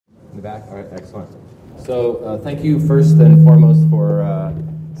You back? All right, excellent. So thank you first and foremost for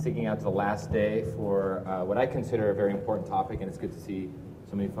sticking out to the last day for what I consider a very important topic, and it's good to see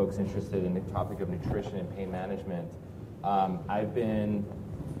so many folks interested in the topic of nutrition and pain management. I've been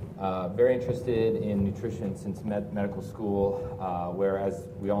very interested in nutrition since medical school, where, as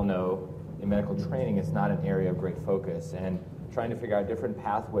we all know, in medical training, it's not an area of great focus, and trying to figure out different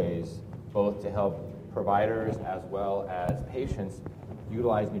pathways, both to help providers as well as patients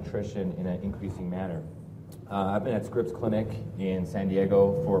utilize nutrition in an increasing manner. I've been at Scripps Clinic in San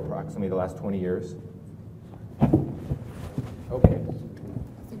Diego for approximately the last 20 years. Okay. I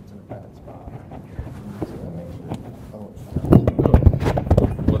think it's in a bad spot.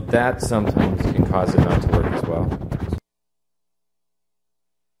 Well, that sometimes can cause it not to work as well.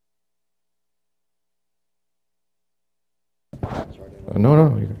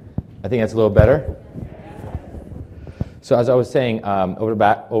 No. I think that's a little better. So as I was saying, over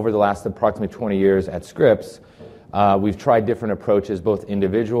the last approximately 20 years at Scripps, we've tried different approaches, both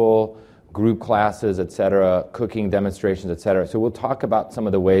individual, group classes, et cetera, cooking demonstrations, et cetera. So we'll talk about some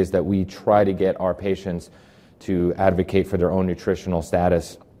of the ways that we try to get our patients to advocate for their own nutritional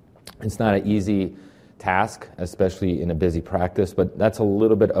status. It's not an easy task, especially in a busy practice, but that's a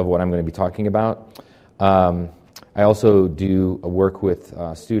little bit of what I'm going to be talking about. I also do work with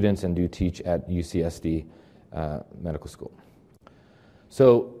students and do teach at UCSD Medical School.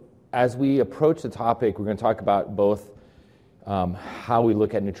 So as we approach the topic, we're going to talk about both how we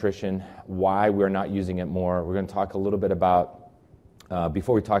look at nutrition, why we're not using it more. We're going to talk a little bit about,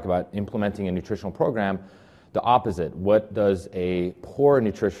 before we talk about implementing a nutritional program, the opposite. What does a poor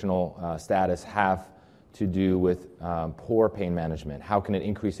nutritional status have to do with poor pain management? How can it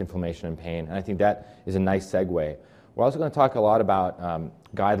increase inflammation and pain? And I think that is a nice segue. We're also going to talk a lot about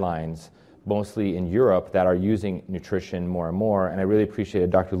guidelines, mostly in Europe, that are using nutrition more and more. And I really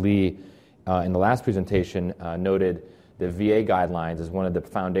appreciated Dr. Lee in the last presentation noted the VA guidelines as one of the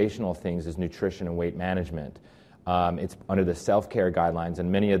foundational things is nutrition and weight management. It's under the self-care guidelines,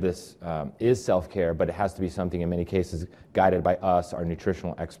 and many of this is self-care, but it has to be something in many cases guided by us, our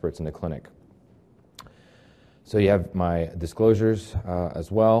nutritional experts in the clinic. So you have my disclosures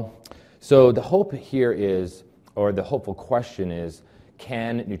as well. So the hope here is, or the hopeful question is,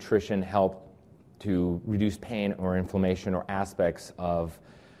 can nutrition help to reduce pain or inflammation or aspects of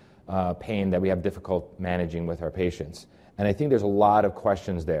pain that we have difficult managing with our patients? And I think there's a lot of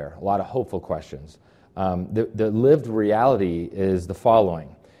questions there, a lot of hopeful questions. The lived reality is the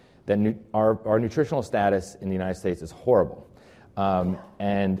following, that our nutritional status in the United States is horrible.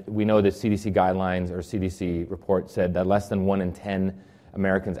 And we know that CDC guidelines or CDC report said that less than 1 in 10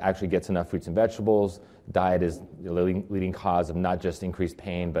 Americans actually gets enough fruits and vegetables. Diet is the leading cause of not just increased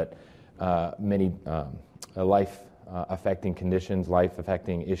pain, but many life-affecting conditions,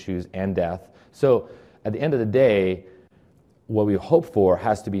 life-affecting issues, and death. So at the end of the day, what we hope for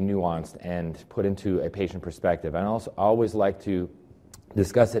has to be nuanced and put into a patient perspective. And I always like to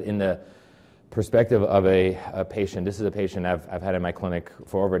discuss it in the perspective of a patient. This is a patient I've had in my clinic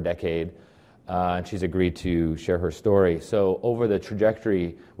for over a decade, and she's agreed to share her story. So over the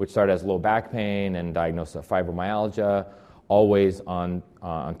trajectory, which started as low back pain and diagnosis of fibromyalgia, always on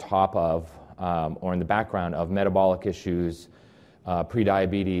top of or in the background of metabolic issues,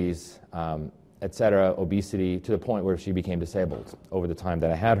 prediabetes, et cetera, obesity, to the point where she became disabled over the time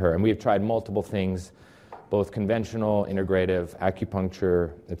that I had her. And we have tried multiple things, both conventional, integrative,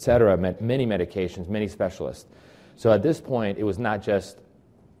 acupuncture, et cetera, many medications, many specialists. So at this point, it was not just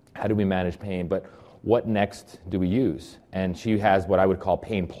how do we manage pain, but what next do we use? And she has what I would call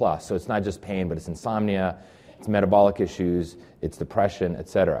pain plus. So it's not just pain, but it's insomnia, it's metabolic issues, it's depression, et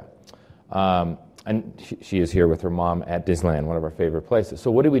cetera. And she is here with her mom at Disneyland, one of our favorite places. So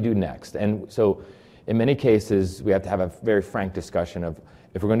what do we do next? And so in many cases, we have to have a very frank discussion of,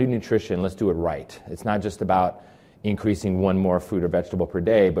 if we're going to do nutrition, let's do it right. It's not just about increasing one more fruit or vegetable per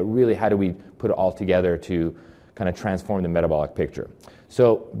day, but really how do we put it all together to kind of transform the metabolic picture.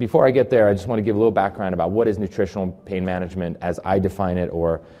 So before I get there, I just want to give a little background about what is nutritional pain management as I define it,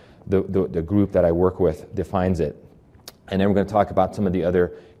 or the group that I work with defines it. And then we're going to talk about some of the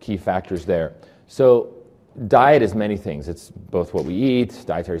other key factors there. So diet is many things. It's both what we eat,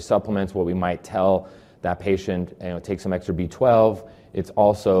 dietary supplements, what we might tell that patient, take some extra B12. It's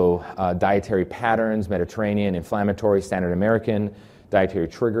also dietary patterns, Mediterranean, inflammatory, standard American, dietary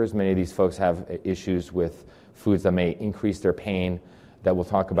triggers. Many of these folks have issues with foods that may increase their pain that we'll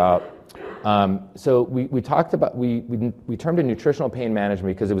talk about. So we talked about, we termed it nutritional pain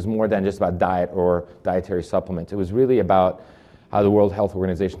management because it was more than just about diet or dietary supplements. It was really about how the World Health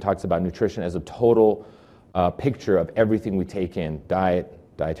Organization talks about nutrition as a total picture of everything we take in: diet,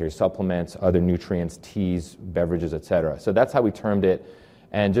 dietary supplements, other nutrients, teas, beverages, etc. So that's how we termed it.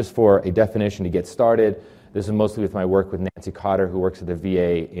 And just for a definition to get started, this is mostly with my work with Nancy Cotter, who works at the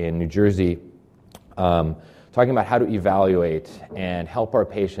VA in New Jersey, talking about how to evaluate and help our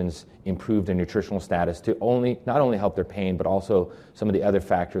patients improve their nutritional status to not only help their pain, but also some of the other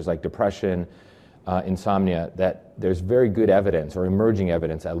factors like depression, insomnia, that there's very good evidence, or emerging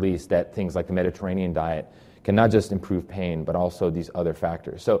evidence at least, that things like the Mediterranean diet can not just improve pain, but also these other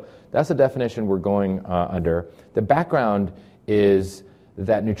factors. So that's the definition we're going under. The background is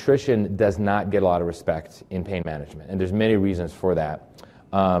that nutrition does not get a lot of respect in pain management, and there's many reasons for that.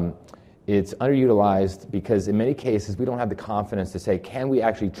 It's underutilized because in many cases we don't have the confidence to say, can we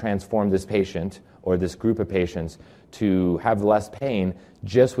actually transform this patient or this group of patients to have less pain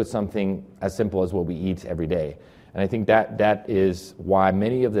just with something as simple as what we eat every day. And I think that is why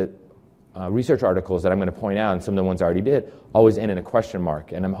many of the research articles that I'm going to point out, and some of the ones I already did, always end in a question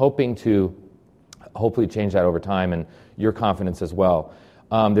mark. And I'm hoping to hopefully change that over time, and your confidence as well.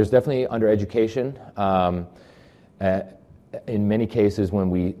 There's definitely undereducation. In many cases, when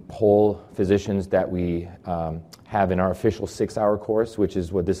we poll physicians that we have in our official 6-hour course, which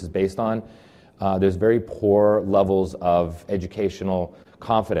is what this is based on, there's very poor levels of educational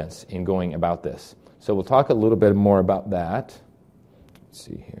confidence in going about this. So we'll talk a little bit more about that. Let's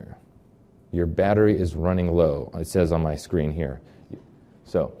see here. Your battery is running low, it says on my screen here.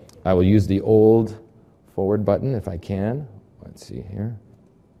 So I will use the old forward button if I can. Let's see here.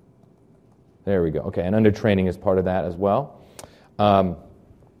 There we go. Okay, and under training is part of that as well.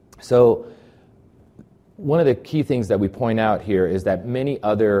 So one of the key things that we point out here is that many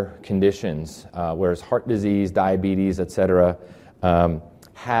other conditions, whereas heart disease, diabetes, etc.,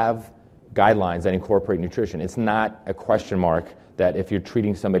 have guidelines that incorporate nutrition. It's not a question mark that if you're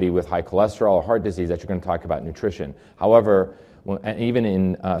treating somebody with high cholesterol or heart disease that you're going to talk about nutrition. However, even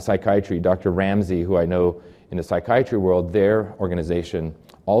in psychiatry, Dr. Ramsey, who I know in the psychiatry world, their organization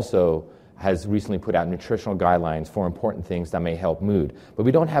also has recently put out nutritional guidelines for important things that may help mood. But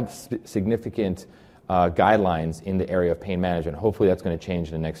we don't have significant guidelines in the area of pain management. Hopefully that's going to change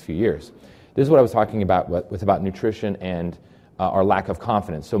in the next few years. This is what I was talking about with about nutrition and our lack of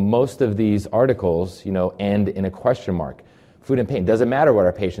confidence. So most of these articles, end in a question mark. Food and pain, doesn't matter what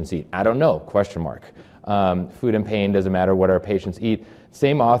our patients eat. I don't know, question mark. Food and pain, doesn't matter what our patients eat.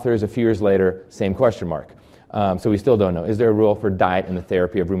 Same authors, a few years later, same question mark. So we still don't know. Is there a role for diet in the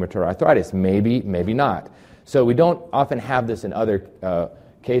therapy of rheumatoid arthritis? Maybe, maybe not. So we don't often have this in other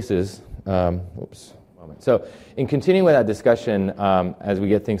cases. So in continuing with that discussion, as we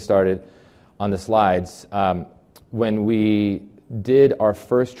get things started on the slides, when we did our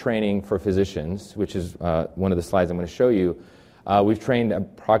first training for physicians, which is one of the slides I'm going to show you, we've trained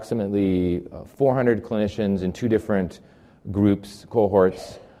approximately 400 clinicians in 2 different groups,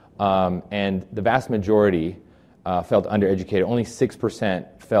 cohorts, and the vast majority felt undereducated. Only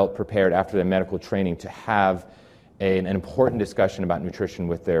 6% felt prepared after their medical training to have an important discussion about nutrition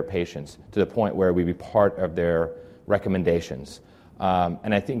with their patients, to the point where we be part of their recommendations.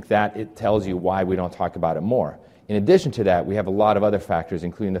 And I think that it tells you why we don't talk about it more. In addition to that, we have a lot of other factors,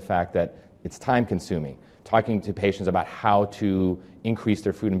 including the fact that it's time-consuming. Talking to patients about how to increase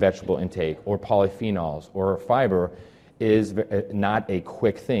their fruit and vegetable intake, or polyphenols, or fiber, is not a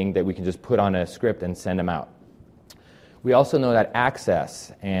quick thing that we can just put on a script and send them out. We also know that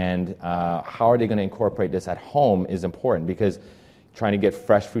access and how are they going to incorporate this at home is important, because trying to get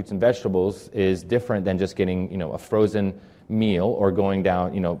fresh fruits and vegetables is different than just getting a frozen meal or going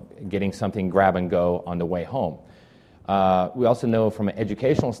down, getting something grab and go on the way home. We also know from an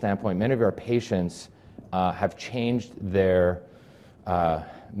educational standpoint, many of our patients have changed their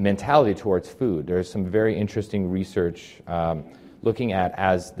mentality towards food. There's some very interesting research looking at,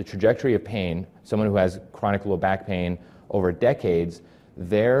 as the trajectory of pain, someone who has chronic low back pain over decades,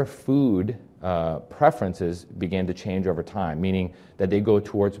 their food preferences began to change over time, meaning that they go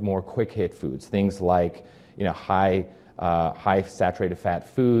towards more quick hit foods, things like high saturated fat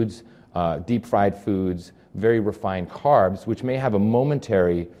foods, deep fried foods, very refined carbs, which may have a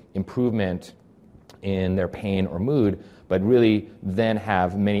momentary improvement in their pain or mood, but really then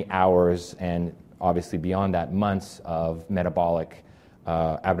have many hours and obviously beyond that, months of metabolic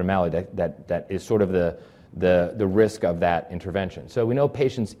abnormality that is sort of the risk of that intervention. So we know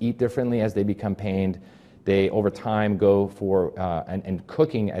patients eat differently as they become pained. They, over time, go for, and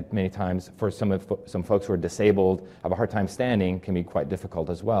cooking at many times for some folks who are disabled, have a hard time standing, can be quite difficult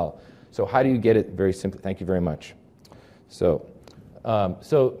as well. So how do you get it very simply? Thank you very much. So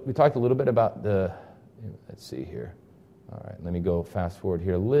we talked a little bit about let's see here. All right, let me go fast forward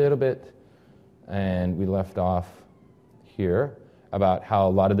here a little bit. And we left off here. about how a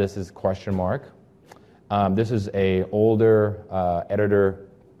lot of this is question mark. This is a older editor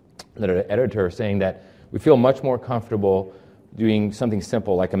saying that we feel much more comfortable doing something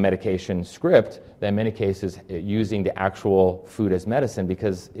simple like a medication script than in many cases using the actual food as medicine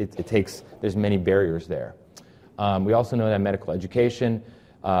because there's many barriers there. We also know that medical education,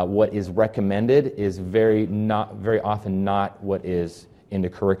 what is recommended is very often not what is in the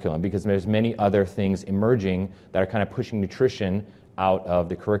curriculum because there's many other things emerging that are kind of pushing nutrition out of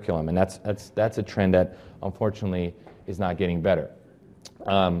the curriculum, and that's a trend that unfortunately is not getting better.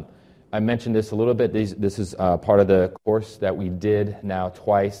 I mentioned this a little bit. This is part of the course that we did now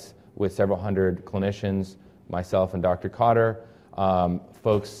twice with several hundred clinicians, myself and Dr. Cotter.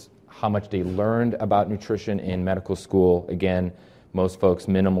 Folks, how much they learned about nutrition in medical school. Again, most folks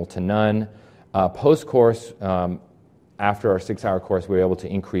minimal to none. Post-course, after our 6-hour course, we were able to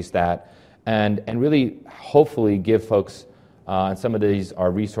increase that and really hopefully give folks, and some of these are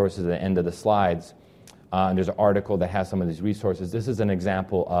resources at the end of the slides, and there's an article that has some of these resources. This is an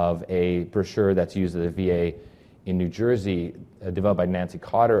example of a brochure that's used at the VA in New Jersey, developed by Nancy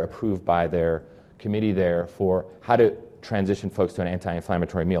Cotter, approved by their committee there for how to transition folks to an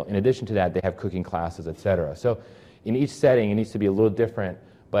anti-inflammatory meal. In addition to that, they have cooking classes, etc. So in each setting, it needs to be a little different,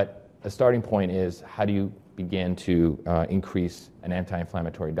 but a starting point is how do you begin to increase an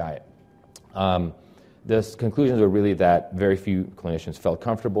anti-inflammatory diet? The conclusions were really that very few clinicians felt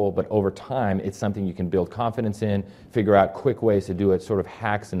comfortable, but over time, it's something you can build confidence in, figure out quick ways to do it, sort of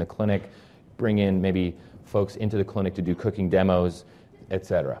hacks in the clinic, bring in maybe folks into the clinic to do cooking demos,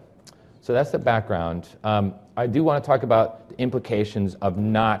 etc. So that's the background. I do want to talk about the implications of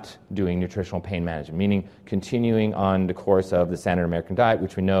not doing nutritional pain management, meaning continuing on the course of the standard American diet,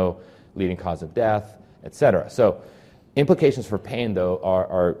 which we know leading cause of death, etc. So implications for pain, though,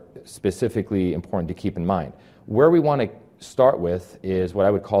 are specifically important to keep in mind. Where we want to start with is what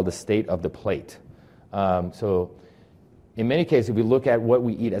I would call the state of the plate. So in many cases, if we look at what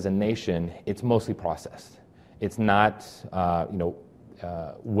we eat as a nation, it's mostly processed. It's not,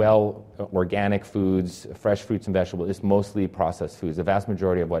 well organic foods, fresh fruits and vegetables. It's mostly processed foods, the vast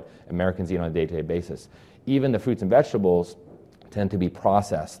majority of what Americans eat on a day-to-day basis. Even the fruits and vegetables tend to be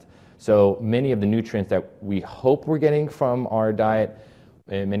processed. So many of the nutrients that we hope we're getting from our diet,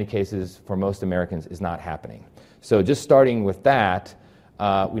 in many cases, for most Americans, is not happening. So just starting with that,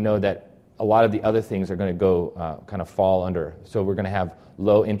 we know that a lot of the other things are going to go kind of fall under. So we're going to have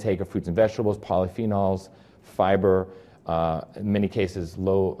low intake of fruits and vegetables, polyphenols, fiber, in many cases,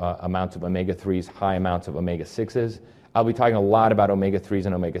 low amounts of omega-3s, high amounts of omega-6s. I'll be talking a lot about omega-3s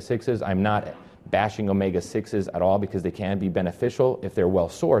and omega-6s. I'm not bashing omega-6s at all because they can be beneficial if they're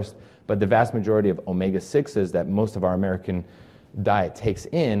well-sourced, but the vast majority of omega-6s that most of our American diet takes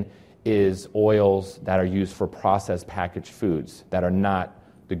in is oils that are used for processed packaged foods that are not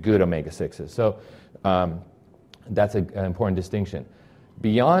the good omega-6s. So that's an important distinction.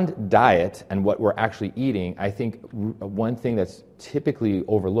 Beyond diet and what we're actually eating, I think one thing that's typically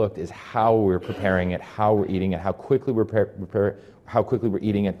overlooked is how we're preparing it, how we're eating it, how quickly how quickly we're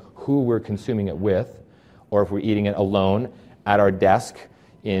eating it, who we're consuming it with, or if we're eating it alone at our desk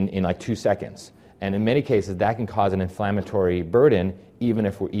in like 2 seconds. And in many cases, that can cause an inflammatory burden, even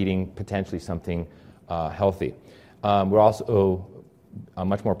if we're eating potentially something healthy. We're also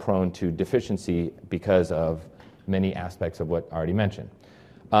much more prone to deficiency because of many aspects of what I already mentioned.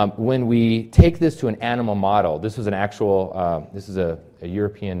 When we take this to an animal model, this was an actual, this is a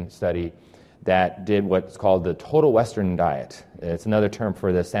European study that did what's called the total Western diet. It's another term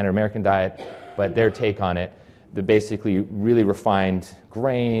for the standard American diet, but their take on it, the basically really refined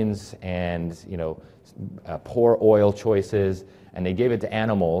grains and poor oil choices, and they gave it to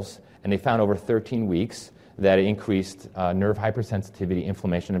animals, and they found over 13 weeks that it increased nerve hypersensitivity,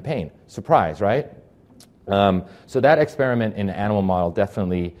 inflammation, and pain. Surprise, right? So that experiment in an animal model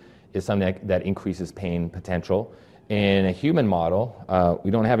definitely is something that increases pain potential. In a human model,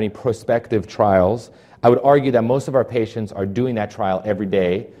 we don't have any prospective trials. I would argue that most of our patients are doing that trial every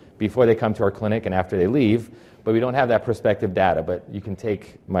day before they come to our clinic and after they leave, but we don't have that prospective data, but you can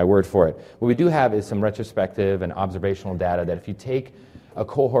take my word for it. What we do have is some retrospective and observational data that if you take a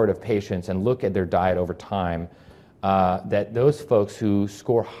cohort of patients and look at their diet over time, that those folks who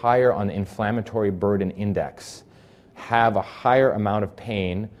score higher on the inflammatory burden index have a higher amount of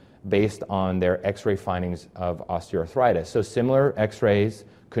pain based on their x-ray findings of osteoarthritis. So similar x-rays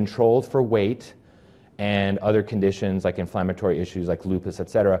controlled for weight and other conditions like inflammatory issues like lupus,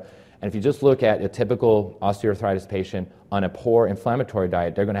 etc. And if you just look at a typical osteoarthritis patient on a poor inflammatory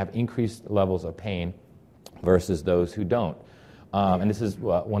diet, they're going to have increased levels of pain versus those who don't. And this is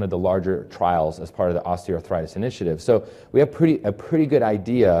one of the larger trials as part of the osteoarthritis initiative. So we have a pretty good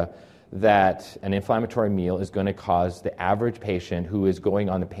idea that an inflammatory meal is going to cause the average patient who is going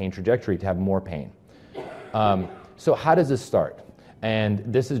on the pain trajectory to have more pain. So how does this start? And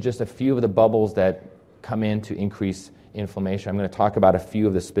this is just a few of the bubbles that come in to increase inflammation. I'm going to talk about a few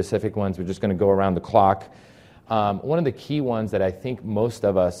of the specific ones. We're just going to go around the clock. One of the key ones that I think most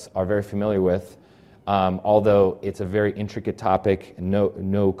of us are very familiar with, although it's a very intricate topic,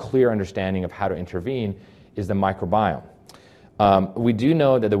 no clear understanding of how to intervene, is the microbiome. We do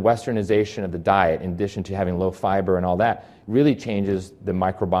know that the westernization of the diet, in addition to having low fiber and all that, really changes the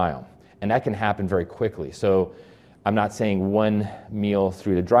microbiome. And that can happen very quickly. So I'm not saying one meal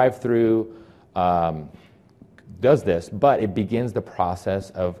through the drive-through does this, but it begins the process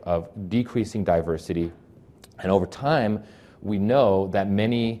of decreasing diversity. And over time, we know that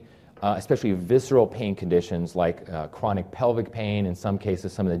many, especially visceral pain conditions like chronic pelvic pain, in some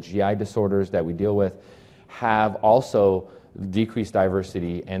cases some of the GI disorders that we deal with, have also decreased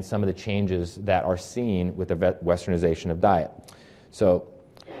diversity and some of the changes that are seen with the westernization of diet. So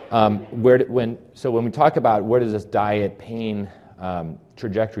when we talk about where does this diet pain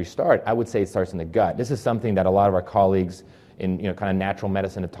trajectory start, I would say it starts in the gut. This is something that a lot of our colleagues in kind of natural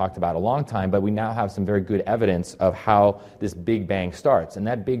medicine have talked about a long time, but we now have some very good evidence of how this big bang starts. And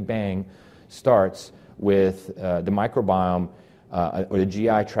that big bang starts with the microbiome or the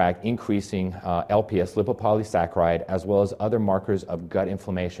GI tract increasing LPS, lipopolysaccharide, as well as other markers of gut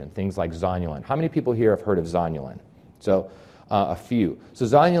inflammation, things like zonulin. How many people here have heard of zonulin? So a few. So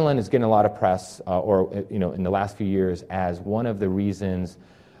zonulin is getting a lot of press, in the last few years, as one of the reasons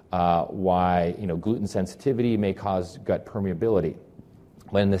why gluten sensitivity may cause gut permeability.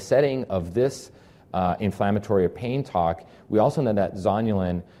 But in the setting of this inflammatory or pain talk, we also know that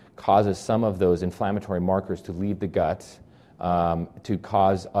zonulin causes some of those inflammatory markers to leave the gut to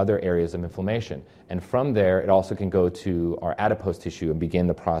cause other areas of inflammation. And from there, it also can go to our adipose tissue and begin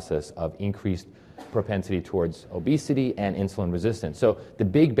the process of increased propensity towards obesity and insulin resistance. So the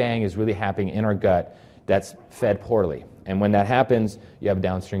big bang is really happening in our gut that's fed poorly. And when that happens, you have a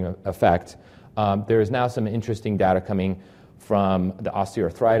downstream effect. There is now some interesting data coming from the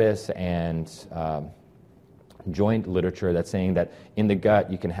osteoarthritis and joint literature that's saying that in the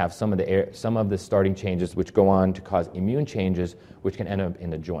gut you can have some of the starting changes which go on to cause immune changes which can end up in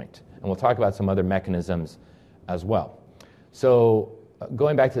the joint. And we'll talk about some other mechanisms as well. So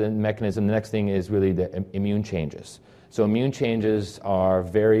going back to the mechanism, the next thing is really the immune changes. So immune changes are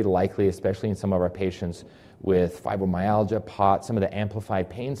very likely, especially in some of our patients with fibromyalgia, POTS, some of the amplified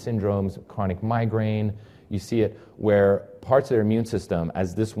pain syndromes, chronic migraine. You see it where parts of their immune system,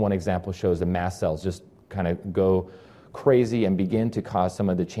 as this one example shows, the mast cells just kind of go crazy and begin to cause some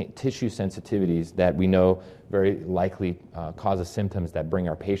of the tissue sensitivities that we know very likely causes symptoms that bring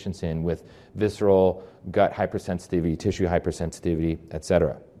our patients in with visceral, gut hypersensitivity, tissue hypersensitivity,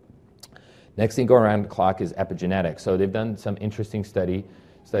 etc. Next thing going around the clock is epigenetics. So they've done some interesting studies.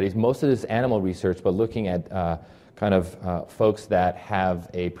 Most of this animal research, but looking at folks that have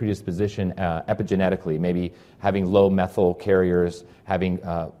a predisposition epigenetically, maybe having low methyl carriers, having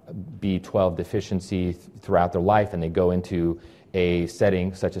B12 deficiency throughout their life, and they go into a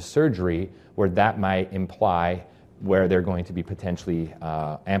setting such as surgery where that might imply where they're going to be potentially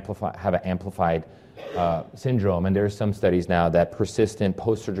have an amplified syndrome. And there's some studies now that persistent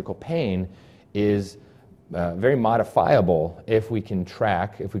post-surgical pain is very modifiable if we can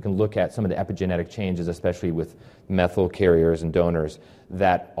look at some of the epigenetic changes, especially with methyl carriers and donors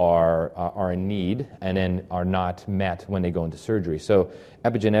that are in need and then are not met when they go into surgery. So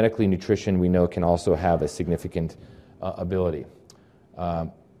epigenetically, nutrition we know can also have a significant ability.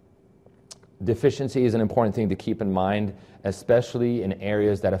 Deficiency is an important thing to keep in mind, especially in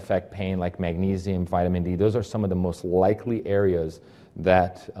areas that affect pain like magnesium, vitamin D. Those are some of the most likely areas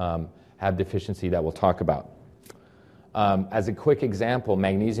that have deficiency that we'll talk about. As a quick example,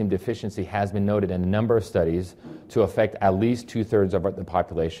 magnesium deficiency has been noted in a number of studies to affect at least 2/3 of the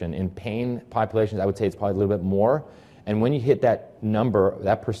population. In pain populations, I would say it's probably a little bit more. And when you hit that number,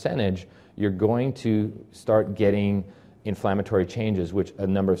 that percentage, you're going to start getting inflammatory changes, which a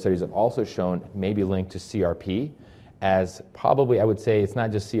number of studies have also shown may be linked to CRP, as probably, I would say, it's not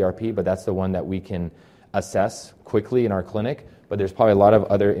just CRP, but that's the one that we can assess quickly in our clinic. But there's probably a lot of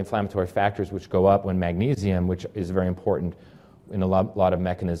other inflammatory factors which go up when magnesium, which is very important in a lot of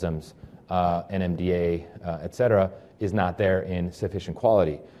mechanisms, NMDA, et cetera, is not there in sufficient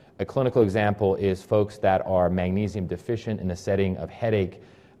quality. A clinical example is folks that are magnesium deficient in the setting of headache,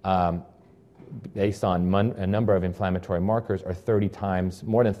 based on a number of inflammatory markers, are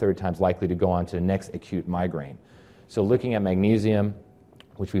more than 30 times likely to go on to the next acute migraine. So looking at magnesium,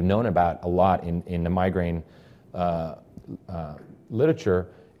 which we've known about a lot in the migraine literature,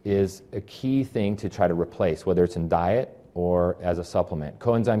 is a key thing to try to replace, whether it's in diet or as a supplement.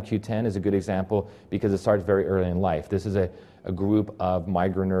 Coenzyme Q10 is a good example because it starts very early in life. This is a group of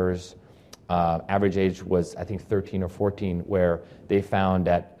migraineurs. Average age was, I think, 13 or 14, where they found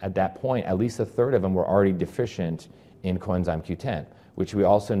that at that point, at least a third of them were already deficient in coenzyme Q10, which we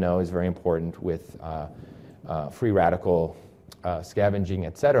also know is very important with free radical scavenging,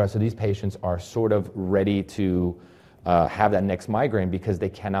 et cetera. So these patients are sort of ready to have that next migraine because they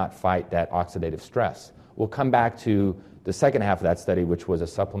cannot fight that oxidative stress. We'll come back to the second half of that study, which was a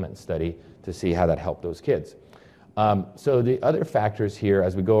supplement study, to see how that helped those kids. So the other factors here,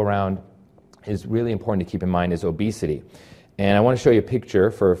 as we go around, is really important to keep in mind is obesity. And I want to show you a picture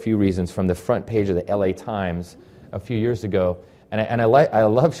for a few reasons from the front page of the LA Times a few years ago. And I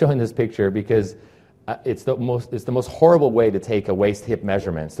love showing this picture because it's the most horrible way to take a waist-hip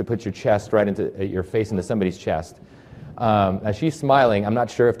measurements, to put your chest right into your face into somebody's chest. As she's smiling, I'm not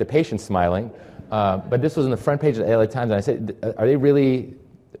sure if the patient's smiling, but this was on the front page of the LA Times, and I said, are they really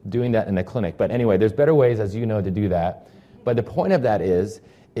doing that in the clinic? But anyway, there's better ways, as you know, to do that. But the point of that is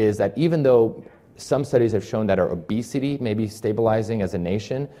that even though some studies have shown that our obesity may be stabilizing as a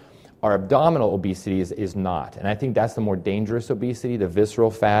nation, our abdominal obesity is not. And I think that's the more dangerous obesity, the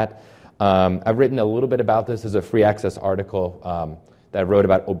visceral fat. I've written a little bit about this as a free access article that I wrote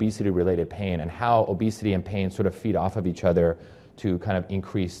about obesity-related pain and how obesity and pain sort of feed off of each other to kind of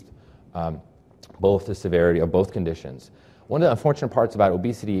increase both the severity of both conditions. One of the unfortunate parts about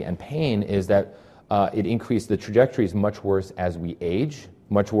obesity and pain is that the trajectory is much worse as we age,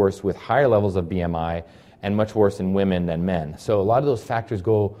 much worse with higher levels of BMI, and much worse in women than men. So a lot of those factors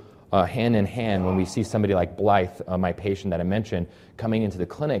go hand in hand when we see somebody like Blythe, my patient that I mentioned, coming into the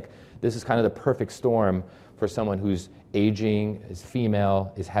clinic. This is kind of the perfect storm for someone who's aging, is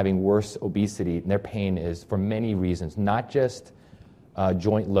female, is having worse obesity, and their pain is for many reasons, not just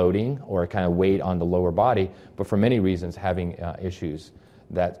joint loading or kind of weight on the lower body, but for many reasons having issues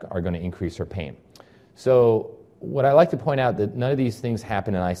that are going to increase her pain. So what I like to point out that none of these things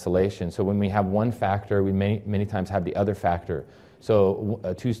happen in isolation. So when we have one factor, we many times have the other factor. So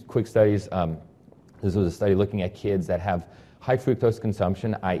two quick studies. This was a study looking at kids that have high fructose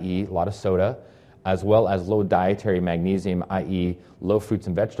consumption, i.e. a lot of soda, as well as low dietary magnesium, i.e. low fruits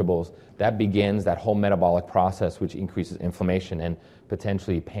and vegetables. That begins that whole metabolic process, which increases inflammation and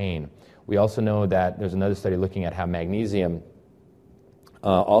potentially pain. We also know that there's another study looking at how magnesium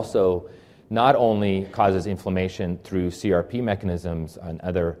also not only causes inflammation through CRP mechanisms and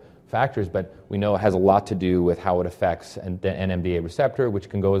other factors, but we know it has a lot to do with how it affects the NMDA receptor, which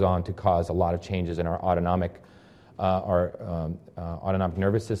can go on to cause a lot of changes in our autonomic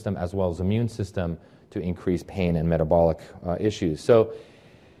nervous system as well as immune system to increase pain and metabolic issues. So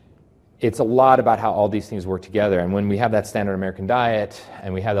it's a lot about how all these things work together. And when we have that standard American diet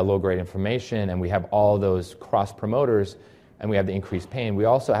and we have that low-grade inflammation and we have all those cross-promoters and we have the increased pain, we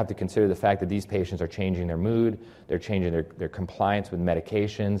also have to consider the fact that these patients are changing their mood, they're changing their compliance with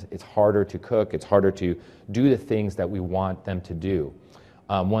medications, it's harder to cook, it's harder to do the things that we want them to do.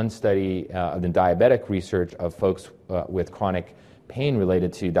 One study of the diabetic research of folks with chronic pain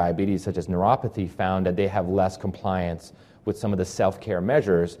related to diabetes, such as neuropathy, found that they have less compliance with some of the self-care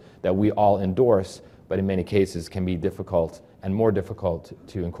measures that we all endorse, but in many cases can be difficult and more difficult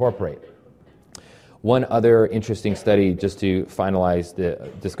to incorporate. One other interesting study, just to finalize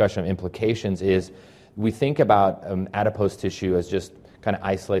the discussion of implications, is we think about adipose tissue as just kind of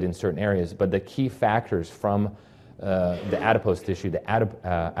isolated in certain areas, but the key factors from the adipose tissue, the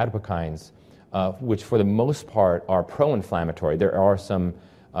adipokines, which for the most part are pro-inflammatory. There are some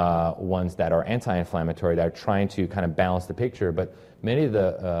ones that are anti-inflammatory that are trying to kind of balance the picture, but many of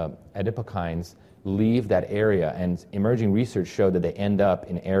the adipokines leave that area, and emerging research showed that they end up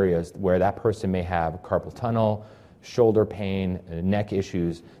in areas where that person may have carpal tunnel, shoulder pain, neck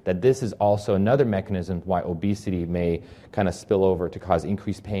issues, that this is also another mechanism why obesity may kind of spill over to cause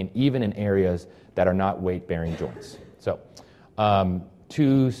increased pain, even in areas that are not weight-bearing joints. So,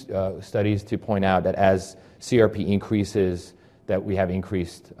 two studies to point out that as CRP increases, that we have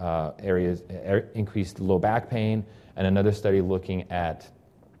increased increased low back pain, and another study looking at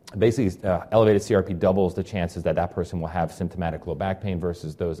basically elevated CRP doubles the chances that that person will have symptomatic low back pain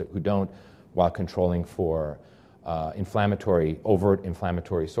versus those who don't, while controlling for overt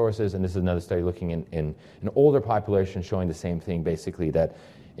inflammatory sources. And this is another study looking in an older population showing the same thing, basically that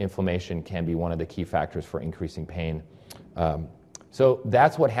inflammation can be one of the key factors for increasing pain. So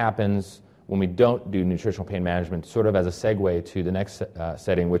that's what happens when we don't do nutritional pain management, sort of as a segue to the next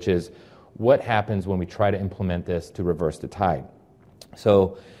setting, which is what happens when we try to implement this to reverse the tide?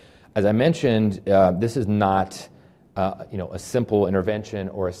 So, as I mentioned, this is not a simple intervention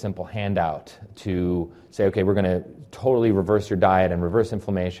or a simple handout to say, okay, we're going to totally reverse your diet and reverse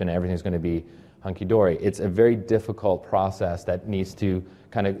inflammation and everything's going to be hunky-dory. It's a very difficult process that needs to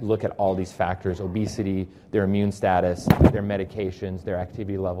kind of look at all these factors: obesity, their immune status, their medications, their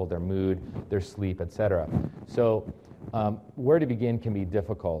activity level, their mood, their sleep, etc. So where to begin can be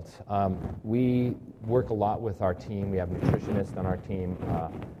difficult. We work a lot with our team. We have nutritionists on our team,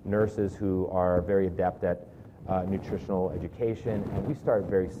 nurses who are very adept at nutritional education, and we start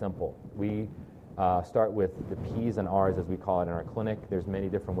very simple. We start with the P's and R's, as we call it in our clinic. There's many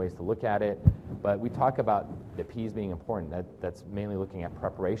different ways to look at it, but we talk about the P's being important. That's mainly looking at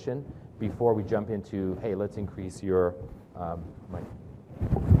preparation before we jump into, hey, let's increase your,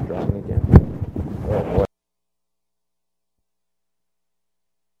 dropping again? Oh, boy.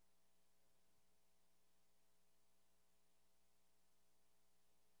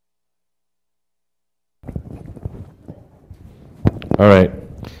 All right.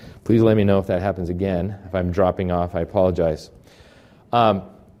 Please let me know if that happens again. If I'm dropping off, I apologize.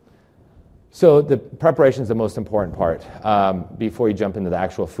 So the preparation is the most important part before you jump into the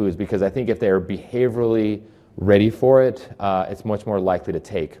actual foods, because I think if they're behaviorally ready for it, it's much more likely to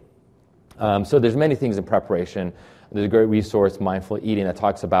take. So there's many things in preparation. There's a great resource, Mindful Eating, that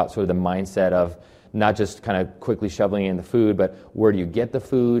talks about sort of the mindset of not just kind of quickly shoveling in the food, but where do you get the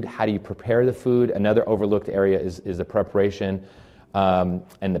food? How do you prepare the food? Another overlooked area is the preparation.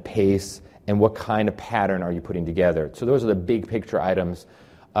 And the pace, and what kind of pattern are you putting together. So those are the big picture items.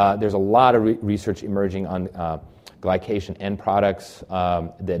 There's a lot of research emerging on glycation end products,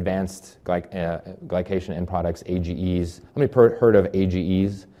 the advanced glycation end products, AGEs. How many heard of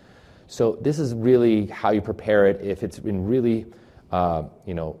AGEs? So this is really how you prepare it. If it's in really,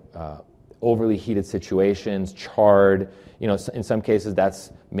 overly heated situations, charred, in some cases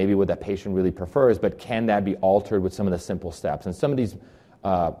that's maybe what that patient really prefers, but can that be altered with some of the simple steps? And some of these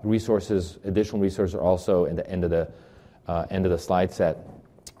additional resources are also in the end of the slide set.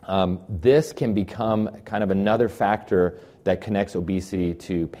 This can become kind of another factor that connects obesity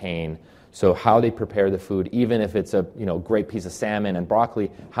to pain. So how they prepare the food, even if it's a great piece of salmon and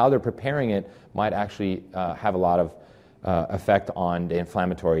broccoli, how they're preparing it might actually have a lot of effect on the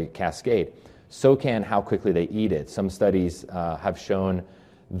inflammatory cascade. So can how quickly they eat it. Some studies have shown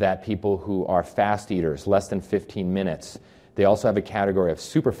that people who are fast eaters, less than 15 minutes, they also have a category of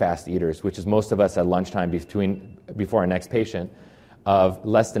super fast eaters, which is most of us at lunchtime before our next patient, of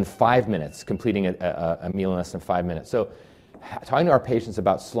less than 5 minutes, completing a meal in less than 5 minutes. So talking to our patients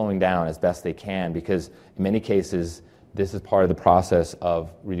about slowing down as best they can, because in many cases, this is part of the process of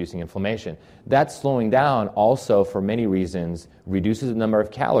reducing inflammation. That slowing down also, for many reasons, reduces the number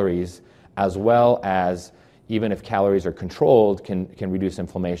of calories, as well as, even if calories are controlled, can reduce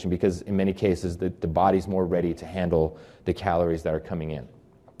inflammation, because in many cases the body's more ready to handle the calories that are coming in.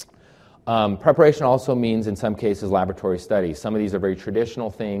 Preparation also means, in some cases, laboratory studies. Some of these are very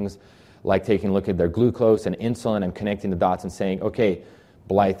traditional things, like taking a look at their glucose and insulin and connecting the dots and saying, okay,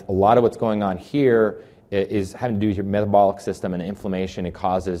 Blythe, a lot of what's going on here is having to do with your metabolic system and inflammation it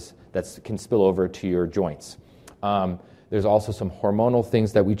causes that can spill over to your joints. There's also some hormonal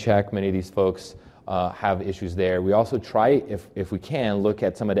things that we check. Many of these folks have issues there. We also try, if we can, look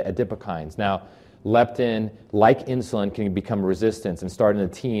at some of the adipokines. Now, leptin, like insulin, can become resistant and start in the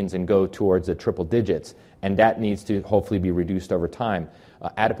teens and go towards the triple digits, and that needs to hopefully be reduced over time.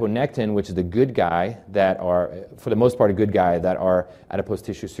 Adiponectin, which is the good guy that are, for the most part, a good guy that our adipose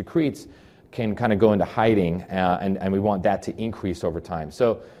tissue secretes, can kind of go into hiding, and we want that to increase over time.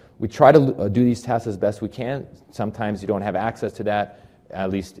 So we try to do these tests as best we can. Sometimes you don't have access to that. At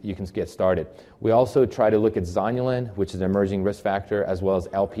least you can get started. We also try to look at zonulin, which is an emerging risk factor, as well as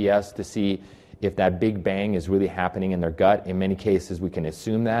LPS, to see if that big bang is really happening in their gut. In many cases, we can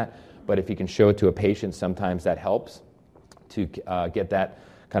assume that, but if you can show it to a patient, sometimes that helps to get that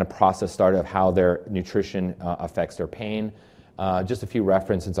kind of process started of how their nutrition affects their pain. Just a few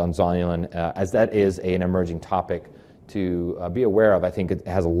references on zonulin, as that is an emerging topic to be aware of. I think it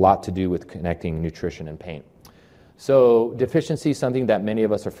has a lot to do with connecting nutrition and pain. So deficiency is something that many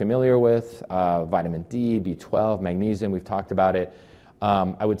of us are familiar with. Vitamin D, B12, magnesium, we've talked about it.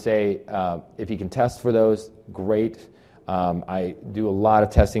 I would say if you can test for those, great. I do a lot of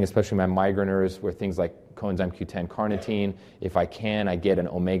testing, especially my migraineurs, where things like coenzyme Q10 carnitine. If I can, I get an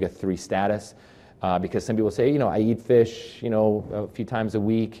omega-3 status. Because some people say, I eat fish, a few times a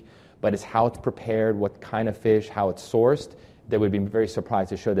week, but it's how it's prepared, what kind of fish, how it's sourced. they would be very surprised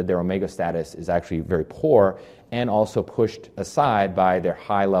to show that their omega status is actually very poor and also pushed aside by their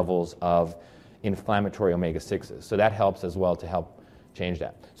high levels of inflammatory omega-6s. So that helps as well to help change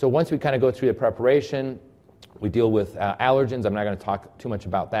that. So once we kind of go through the preparation, we deal with allergens. I'm not going to talk too much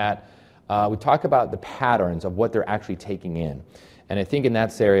about that. We talk about the patterns of what they're actually taking in. And I think in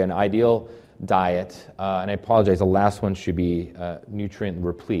that area, an ideal diet, and I apologize, the last one should be nutrient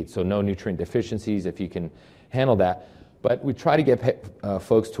replete, so no nutrient deficiencies if you can handle that. But we try to get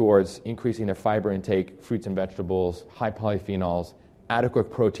folks towards increasing their fiber intake, fruits and vegetables, high polyphenols, adequate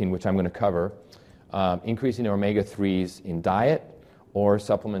protein, which I'm going to cover, increasing their omega-3s in diet or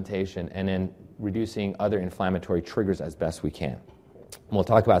supplementation, and then reducing other inflammatory triggers as best we can. And we'll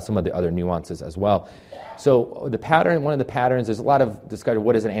talk about some of the other nuances as well. So the pattern, one of the patterns, there's a lot of discussion,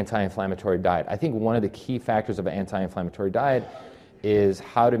 what is an anti-inflammatory diet? I think one of the key factors of an anti-inflammatory diet is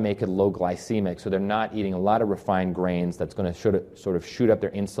how to make it low glycemic, so they're not eating a lot of refined grains that's going to sort of shoot up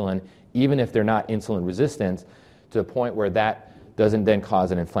their insulin, even if they're not insulin resistant, to the point where that doesn't then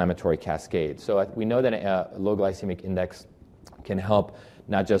cause an inflammatory cascade. So we know that a low glycemic index can help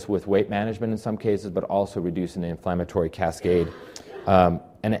not just with weight management in some cases, but also reducing the inflammatory cascade.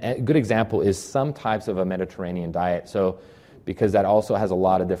 And a good example is some types of a Mediterranean diet. So because that also has a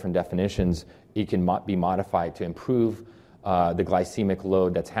lot of different definitions, it can be modified to improve the glycemic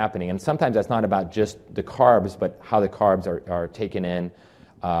load that's happening. And sometimes that's not about just the carbs, but how the carbs are taken in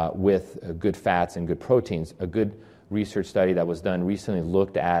with good fats and good proteins. A good research study that was done recently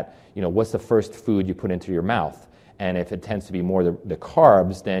looked at, what's the first food you put into your mouth? And if it tends to be more the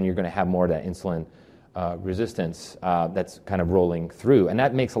carbs, then you're going to have more of that insulin resistance that's kind of rolling through. And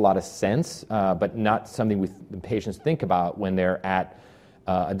that makes a lot of sense, but not something the patients think about when they're at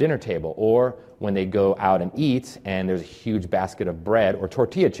a dinner table or when they go out and eat and there's a huge basket of bread or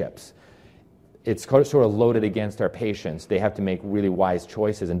tortilla chips. It's sort of loaded against our patients. They have to make really wise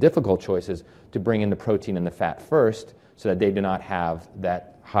choices and difficult choices to bring in the protein and the fat first so that they do not have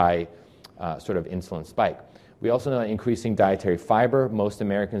that high sort of insulin spike. We also know that increasing dietary fiber, most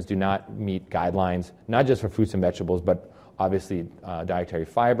Americans do not meet guidelines, not just for fruits and vegetables, but obviously dietary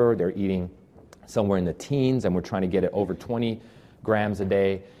fiber. They're eating somewhere in the teens, and we're trying to get it over 20 grams a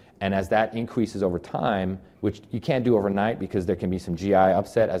day. And as that increases over time, which you can't do overnight because there can be some GI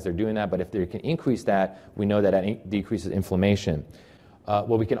upset as they're doing that, but if they can increase that, we know that decreases inflammation.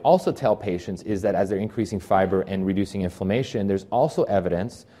 What we can also tell patients is that as they're increasing fiber and reducing inflammation, there's also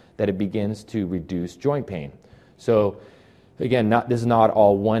evidence that it begins to reduce joint pain. So again, this is not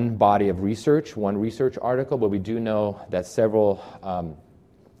all one body of research, one research article, but we do know that several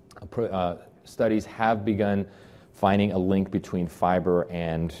studies have begun finding a link between fiber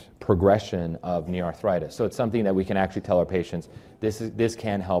and progression of knee arthritis. So it's something that we can actually tell our patients, this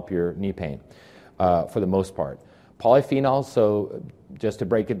can help your knee pain for the most part. Polyphenols, so just to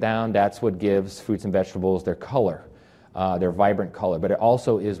break it down, that's what gives fruits and vegetables their color, their vibrant color, but it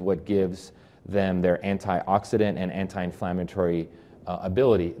also is what gives them their antioxidant and anti-inflammatory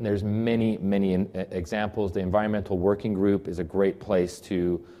ability. And there's many, many examples. The Environmental Working Group is a great place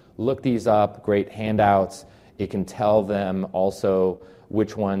to look these up, great handouts. It can tell them also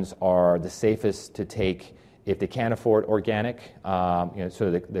which ones are the safest to take if they can't afford organic.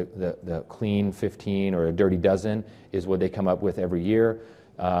 So the Clean 15 or a Dirty Dozen is what they come up with every year.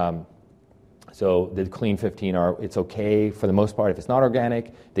 So the Clean 15 it's okay for the most part. If it's not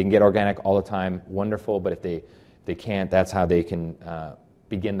organic, they can get organic all the time, wonderful. But if they can't, that's how they can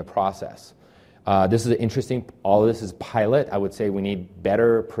begin the process. This is interesting. All of this is pilot. I would say we need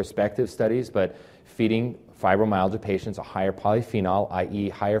better prospective studies, but feeding fibromyalgia patients a higher polyphenol, i.e.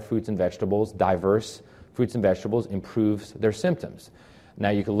 higher fruits and vegetables, diverse fruits and vegetables, improves their symptoms. Now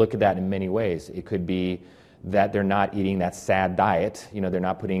you can look at that in many ways. It could be that they're not eating that sad diet. They're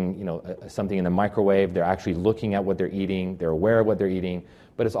not putting something in the microwave. They're actually looking at what they're eating. They're aware of what they're eating.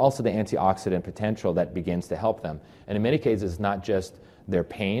 But it's also the antioxidant potential that begins to help them. And in many cases, it's not just their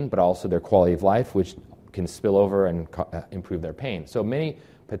pain, but also their quality of life, which can spill over and improve their pain. So many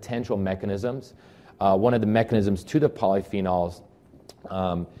potential mechanisms. One of the mechanisms to the polyphenols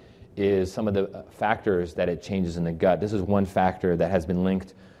is some of the factors that it changes in the gut. This is one factor that has been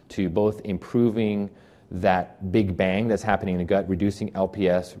linked to both improving that big bang that's happening in the gut, reducing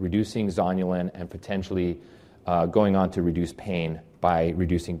LPS, reducing zonulin, and potentially going on to reduce pain by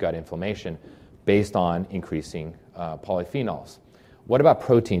reducing gut inflammation based on increasing polyphenols. What about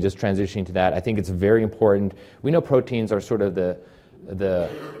protein? Just transitioning to that, I think it's very important. We know proteins are sort of the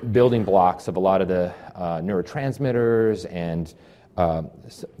building blocks of a lot of the neurotransmitters and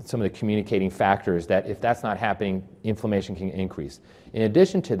some of the communicating factors that if that's not happening, inflammation can increase. In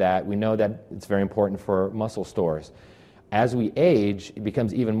addition to that, we know that it's very important for muscle stores. As we age, it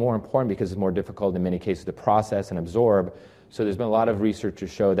becomes even more important because it's more difficult in many cases to process and absorb. So there's been a lot of research to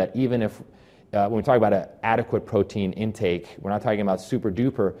show that even if, when we talk about an adequate protein intake, we're not talking about super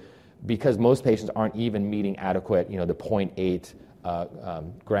duper, because most patients aren't even meeting adequate, the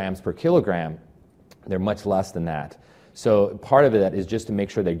 0.8 grams per kilogram. They're much less than that. So part of that is just to make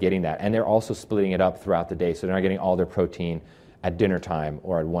sure they're getting that. And they're also splitting it up throughout the day, so they're not getting all their protein at dinner time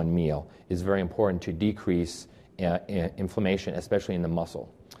or at one meal. It's very important to decrease inflammation, especially in the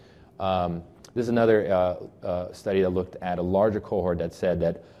muscle. This is another study that looked at a larger cohort that said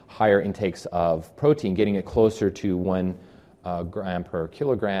that higher intakes of protein, getting it closer to 1 gram per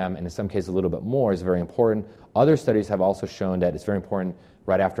kilogram, and in some cases a little bit more, is very important. Other studies have also shown that it's very important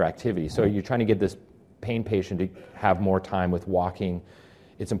right after activity. So you're trying to get this pain patient to have more time with walking.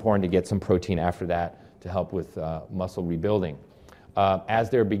 It's important to get some protein after that to help with muscle rebuilding. As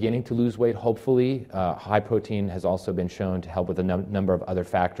they're beginning to lose weight, hopefully, high protein has also been shown to help with a number of other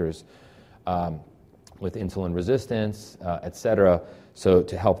factors, with insulin resistance, et cetera, so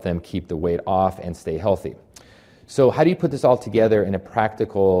to help them keep the weight off and stay healthy. So how do you put this all together in a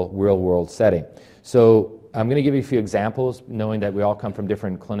practical, real-world setting? So I'm going to give you a few examples, knowing that we all come from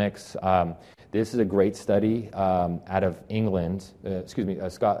different clinics. This is a great study out of England,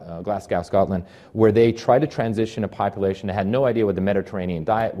 Glasgow, Scotland, where they tried to transition a population that had no idea what the Mediterranean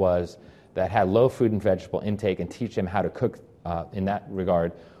diet was, that had low fruit and vegetable intake, and teach them how to cook in that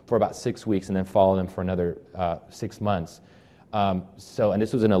regard for about 6 weeks, and then follow them for another 6 months. And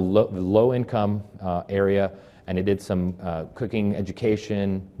this was in a low-income area, and they did some cooking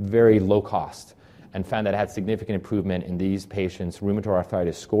education, very low cost, and found that it had significant improvement in these patients' rheumatoid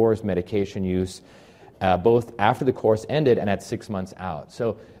arthritis scores, medication use, both after the course ended and at 6 months out.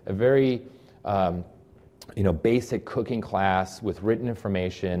 So a very basic cooking class with written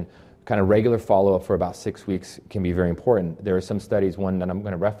information, kind of regular follow-up for about 6 weeks can be very important. There are some studies, one that I'm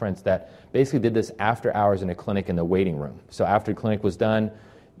going to reference, that basically did this after hours in a clinic in the waiting room. So after the clinic was done,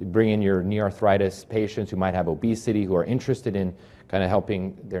 you bring in your knee arthritis patients who might have obesity, who are interested in kind of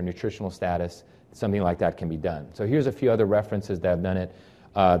helping their nutritional status. Something like that can be done. So here's a few other references that have done it.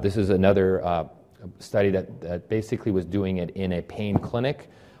 This is another study that basically was doing it in a pain clinic,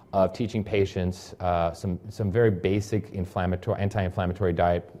 of teaching patients some very basic anti-inflammatory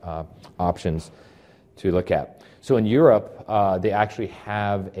diet options to look at. So in Europe, they actually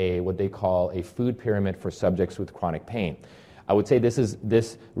have what they call a food pyramid for subjects with chronic pain. I would say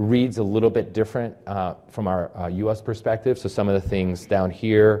this reads a little bit different from our U.S. perspective. So some of the things down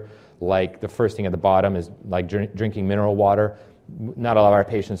here, like the first thing at the bottom is like drinking mineral water. Not a lot of our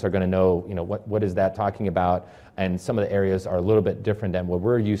patients are going to know, what is that talking about, and some of the areas are a little bit different than what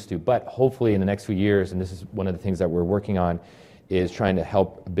we're used to. But hopefully in the next few years, and this is one of the things that we're working on, is trying to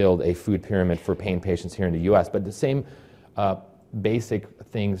help build a food pyramid for pain patients here in the U.S. But the same basic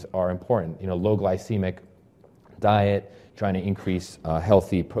things are important. Low glycemic diet, trying to increase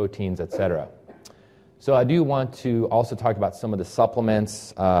healthy proteins, et cetera. So I do want to also talk about some of the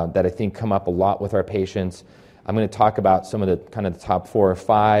supplements that I think come up a lot with our patients. I'm going to talk about some of the kind of the top 4 or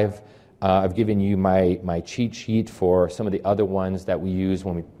 5. I've given you my cheat sheet for some of the other ones that we use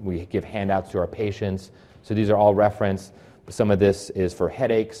when we give handouts to our patients. So these are all referenced. Some of this is for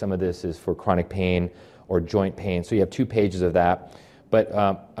headache, some of this is for chronic pain or joint pain. So you have 2 pages of that. But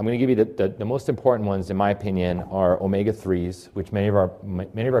I'm going to give you the most important ones, in my opinion, are omega-3s, which many of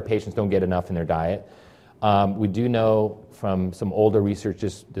our patients don't get enough in their diet. We do know from some older research,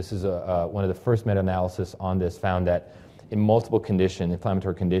 this is one of the first meta-analysis on this, found that in multiple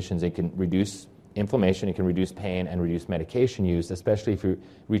inflammatory conditions, it can reduce inflammation, it can reduce pain, and reduce medication use, especially if you're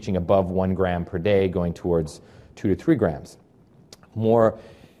reaching above 1 gram per day, going towards 2 to 3 grams. More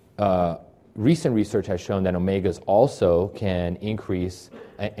recent research has shown that omegas also can increase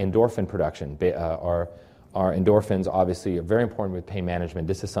endorphin production. Our endorphins obviously are very important with pain management.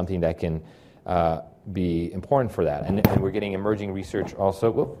 This is something that can be important for that. And we're getting emerging research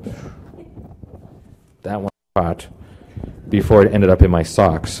also. Whoop, that one caught before it ended up in my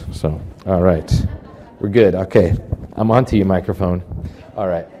socks. So, all right. We're good. Okay. I'm onto you, microphone. All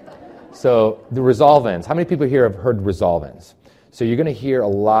right. So the resolvins. How many people here have heard resolvins? So you're going to hear a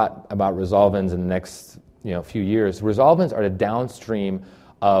lot about resolvins in the next few years. Resolvins are the downstream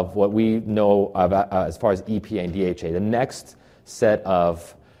of what we know of, as far as EPA and DHA. The next set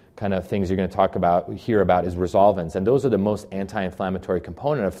of kind of things you're going to hear about is resolvins, and those are the most anti-inflammatory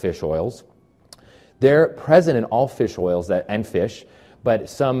component of fish oils. They're present in all fish oils and fish, but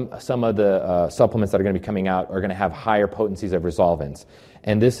some of the supplements that are going to be coming out are going to have higher potencies of resolvins.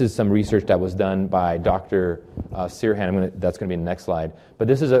 And this is some research that was done by Dr. Sirhan. That's going to be in the next slide. But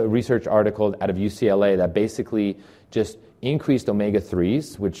this is a research article out of UCLA that basically just increased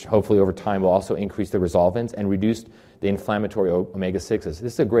omega-3s, which hopefully over time will also increase the resolvins, and reduced the inflammatory omega-6s.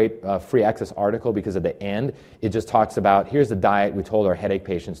 This is a great free access article because at the end, it just talks about, here's the diet we told our headache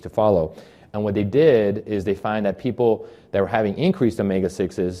patients to follow. And what they did is they find that people that were having increased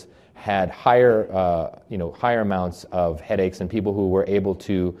omega-6s had higher amounts of headaches than people who were able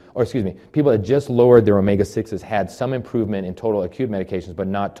to, people that just lowered their omega-6s had some improvement in total acute medications, but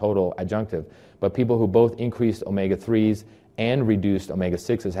not total adjunctive. But people who both increased omega-3s and reduced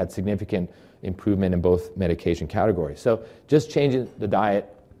omega-6s had significant improvement in both medication categories. So just changing the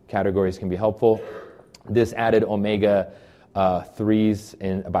diet categories can be helpful. This added omega-3s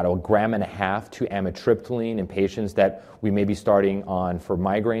in about 1.5 grams to amitriptyline in patients that we may be starting on for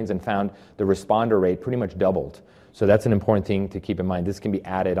migraines, and found the responder rate pretty much doubled. So that's an important thing to keep in mind. This can be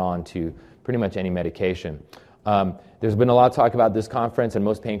added on to pretty much any medication. There's been a lot of talk about this conference and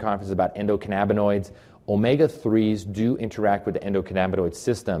most pain conferences about endocannabinoids. Omega-3s do interact with the endocannabinoid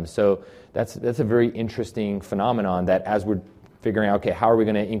system. So that's a very interesting phenomenon that as we're figuring out, okay, how are we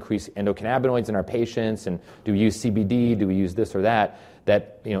going to increase endocannabinoids in our patients, and do we use CBD, do we use this or that,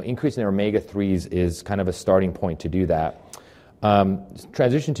 increasing their omega-3s is kind of a starting point to do that.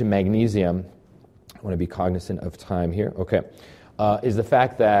 Transition to magnesium, I want to be cognizant of time here, is the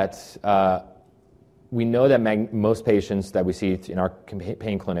fact that we know that most patients that we see in our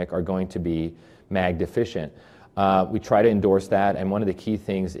pain clinic are going to be mag deficient. We try to endorse that, and one of the key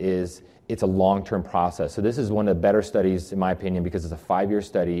things is it's a long-term process. So this is one of the better studies, in my opinion, because it's a 5-year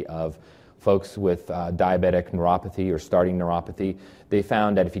study of folks with diabetic neuropathy or starting neuropathy. They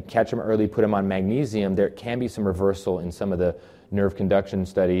found that if you catch them early, put them on magnesium, there can be some reversal in some of the nerve conduction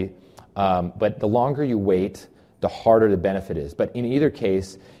study. But the longer you wait, the harder the benefit is. But in either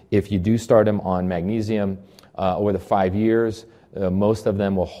case, if you do start them on magnesium over the 5 years, most of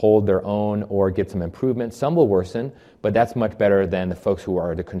them will hold their own or get some improvement. Some will worsen, but that's much better than the folks who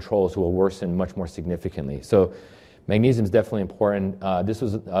are the controls, who will worsen much more significantly. So magnesium is definitely important. This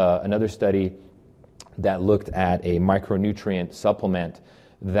was another study that looked at a micronutrient supplement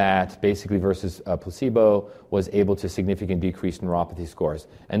that basically versus placebo was able to significantly decrease neuropathy scores.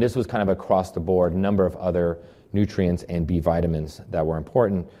 And this was kind of across the board, a number of other nutrients and B vitamins that were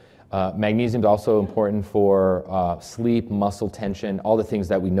important. Magnesium is also important for sleep, muscle tension, all the things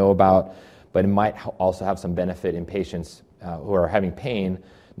that we know about, but it might also have some benefit in patients who are having pain,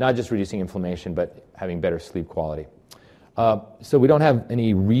 not just reducing inflammation, but having better sleep quality. So we don't have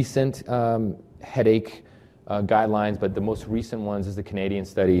any recent headache guidelines, but the most recent ones is the Canadian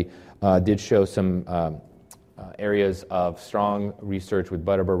study did show some areas of strong research with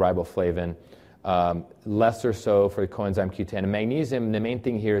butterbur riboflavin, less or so for the coenzyme Q10. And magnesium, the main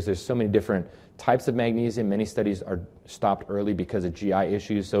thing here is there's so many different types of magnesium. Many studies are stopped early because of GI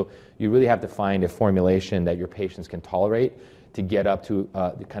issues, so you really have to find a formulation that your patients can tolerate to get up to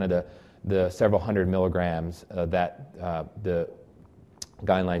the several hundred milligrams that the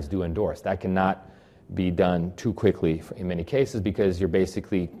guidelines do endorse. That cannot be done too quickly in many cases because you're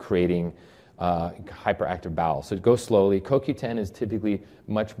basically creating hyperactive bowels. So go slowly. CoQ10 is typically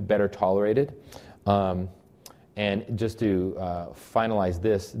much better tolerated. And just to finalize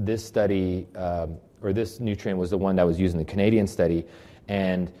this study, or this nutrient was the one that was used in the Canadian study,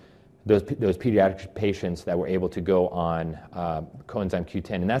 and those pediatric patients that were able to go on coenzyme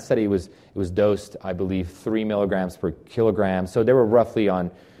Q10. In that study, it was dosed, I believe, 3 milligrams per kilogram. So they were roughly on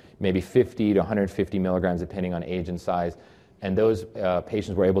maybe 50 to 150 milligrams, depending on age and size. And those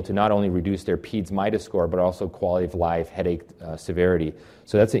patients were able to not only reduce their PEDS MIDAS score, but also quality of life, headache severity.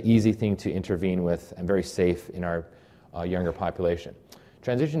 So that's an easy thing to intervene with and very safe in our younger population.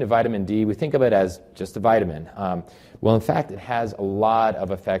 Transition to vitamin D, we think of it as just a vitamin. Well, in fact, it has a lot of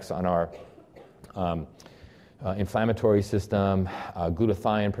effects on our inflammatory system,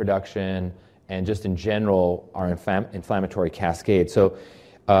 glutathione production, and just in general, our inflammatory cascade. So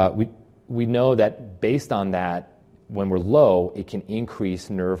we know that based on that, when we're low, it can increase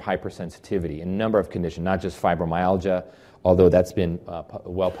nerve hypersensitivity in a number of conditions, not just fibromyalgia, although that's been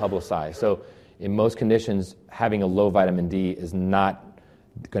well publicized. So in most conditions, having a low vitamin D is not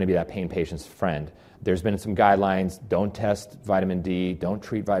going to be that pain patient's friend. There's been some guidelines, don't test vitamin D, don't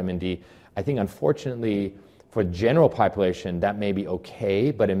treat vitamin D. I think unfortunately for the general population that may be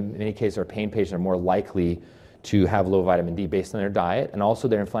okay, but in many cases our pain patients are more likely to have low vitamin D based on their diet and also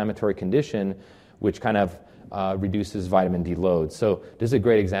their inflammatory condition, which kind of reduces vitamin D load. So this is a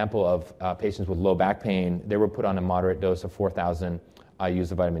great example of patients with low back pain. They were put on a moderate dose of 4,000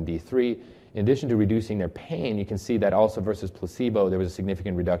 IUs of vitamin D3. In addition to reducing their pain, you can see that also versus placebo, there was a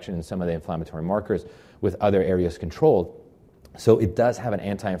significant reduction in some of the inflammatory markers with other areas controlled. So it does have an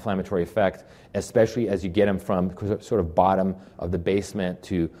anti-inflammatory effect, especially as you get them from sort of bottom of the basement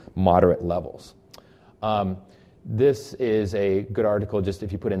to moderate levels. This is a good article, just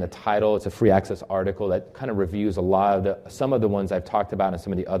if you put in the title. It's a free access article that kind of reviews some of the ones I've talked about and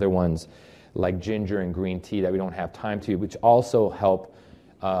some of the other ones like ginger and green tea that we don't have time to, which also help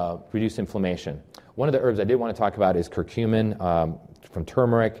reduce inflammation. One of the herbs I did want to talk about is curcumin from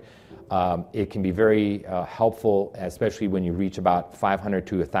turmeric. It can be very helpful, especially when you reach about 500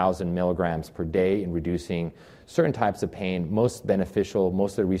 to 1,000 milligrams per day in reducing certain types of pain. Most beneficial,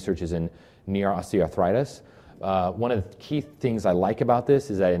 most of the research is in knee osteoarthritis. One of the key things I like about this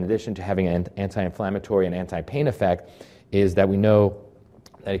is that in addition to having an anti-inflammatory and anti-pain effect, is that we know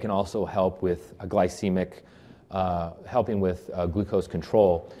that it can also help with a glycemic, helping with glucose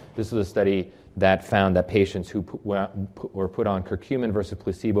control. This was a study that found that patients who were put on curcumin versus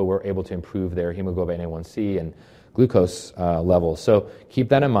placebo were able to improve their hemoglobin A1C and glucose levels. So keep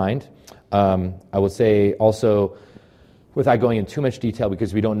that in mind. I would say also, without going into too much detail,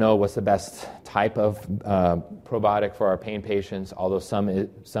 because we don't know what's the best type of probiotic for our pain patients, although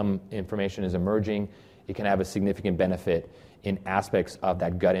some information is emerging, it can have a significant benefit in aspects of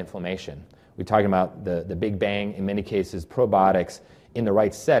that gut inflammation. We're talking about the big bang, in many cases, probiotics in the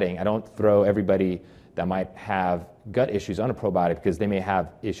right setting. I don't throw everybody that might have gut issues on a probiotic because they may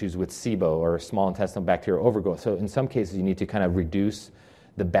have issues with SIBO or small intestinal bacterial overgrowth. So in some cases, you need to kind of reduce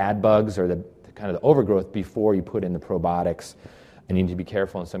the bad bugs or the kind of the overgrowth before you put in the probiotics, and you need to be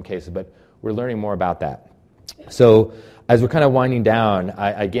careful in some cases, but we're learning more about that. So as we're kind of winding down,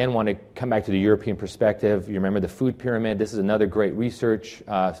 I again want to come back to the European perspective. You remember the food pyramid. This is another great research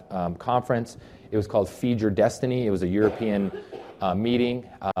conference. It was called Feed Your Destiny. It was a European meeting.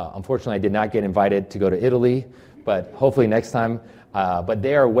 Unfortunately, I did not get invited to go to Italy, but hopefully next time. But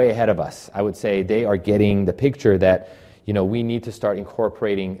they are way ahead of us. I would say they are getting the picture that we need to start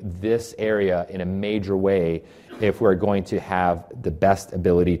incorporating this area in a major way if we're going to have the best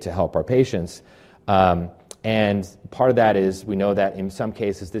ability to help our patients. And part of that is we know that in some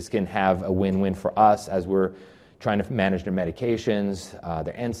cases this can have a win-win for us as we're trying to manage their medications,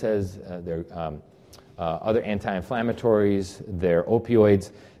 their NSAIDs, their other anti-inflammatories, their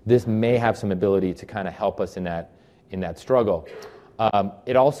opioids. This may have some ability to kind of help us in that struggle.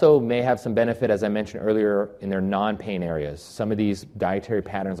 It also may have some benefit, as I mentioned earlier, in their non-pain areas. Some of these dietary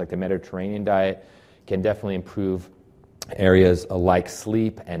patterns, like the Mediterranean diet, can definitely improve areas like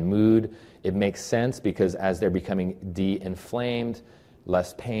sleep and mood. It makes sense because as they're becoming de-inflamed,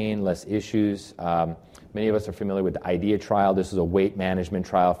 less pain, less issues. Many of us are familiar with the IDEA trial. This is a weight management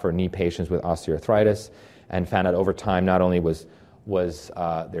trial for knee patients with osteoarthritis, and found out over time not only was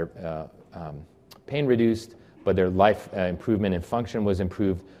their pain reduced, but their life improvement and function was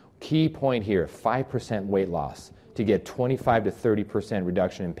improved. Key point here, 5% weight loss to get 25 to 30%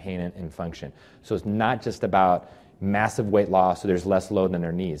 reduction in pain and function. So it's not just about massive weight loss so there's less load on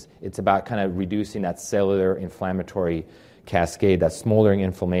their knees. It's about kind of reducing that cellular inflammatory cascade, that smoldering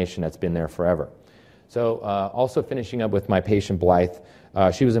inflammation that's been there forever. So also finishing up with my patient Blythe,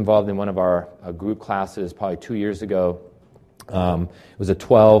 she was involved in one of our group classes probably 2 years ago. It was a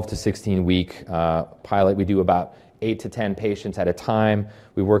 12 to 16 week pilot. We do about 8 to 10 patients at a time.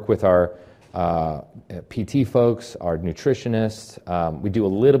 We work with our PT folks, our nutritionists. We do a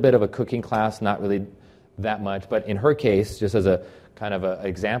little bit of a cooking class, not really that much, but in her case, just as a kind of an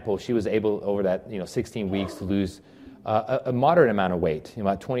example, she was able over that 16 weeks to lose a moderate amount of weight,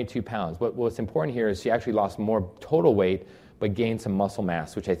 about 22 pounds. But what's important here is she actually lost more total weight, but gained some muscle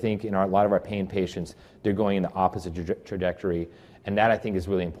mass, which I think in a lot of our pain patients, they're going in the opposite trajectory. And that I think is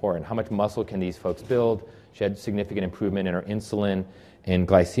really important. How much muscle can these folks build? She had significant improvement in her insulin and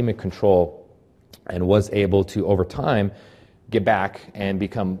glycemic control, and was able to, over time, get back and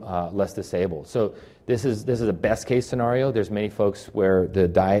become less disabled. So this is a best case scenario. There's many folks where the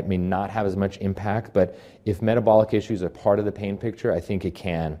diet may not have as much impact, but if metabolic issues are part of the pain picture, I think it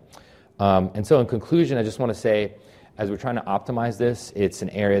can. And so in conclusion, I just want to say, as we're trying to optimize this, it's an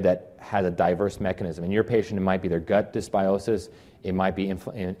area that has a diverse mechanism. In your patient, it might be their gut dysbiosis, it might be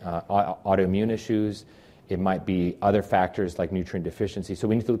autoimmune issues, it might be other factors like nutrient deficiency. So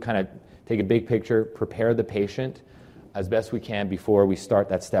we need to kind of take a big picture, prepare the patient as best we can before we start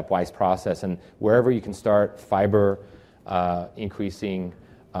that stepwise process. And wherever you can start, fiber, increasing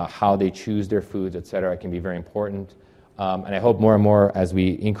how they choose their foods, et cetera, can be very important. And I hope more and more as we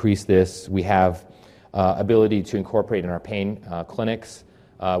increase this, we have ability to incorporate in our pain clinics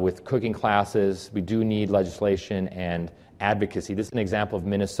with cooking classes. We do need legislation and advocacy. This is an example of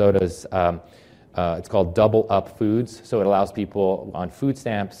Minnesota's, it's called Double Up Foods. So it allows people on food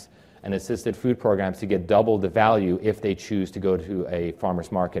stamps and assisted food programs to get double the value if they choose to go to a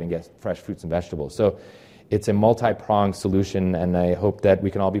farmer's market and get fresh fruits and vegetables. So it's a multi-pronged solution, and I hope that we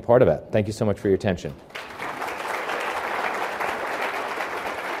can all be part of it. Thank you so much for your attention.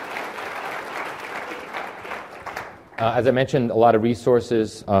 As I mentioned, a lot of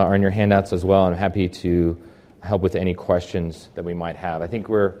resources are in your handouts as well. I'm happy to help with any questions that we might have. I think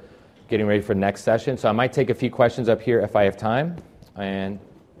we're getting ready for the next session, so I might take a few questions up here if I have time. And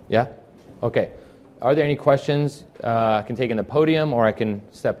yeah? Okay. Are there any questions? I can take in the podium, or I can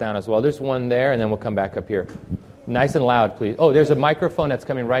step down as well. There's one there, and then we'll come back up here. Nice and loud, please. Oh, there's a microphone that's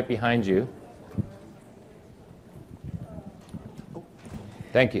coming right behind you.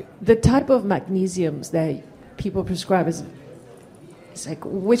 Thank you. The type of magnesiums that people prescribe is like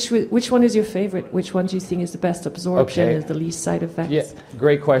which one is your favorite? Which one do you think is the best absorption, is the least side effects? Yeah,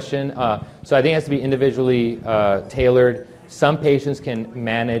 great question. So I think it has to be individually tailored. Some patients can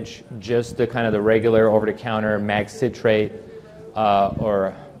manage just the kind of the regular over-the-counter mag citrate,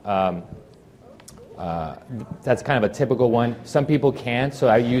 that's kind of a typical one. Some people can't, so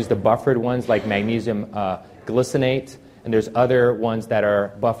I use the buffered ones like magnesium glycinate. And there's other ones that are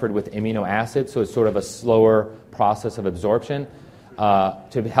buffered with amino acids, so it's sort of a slower process of absorption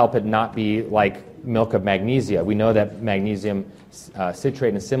to help it not be like milk of magnesia. We know that magnesium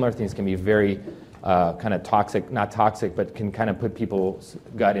citrate and similar things can be very kind of toxic, not toxic, but can kind of put people's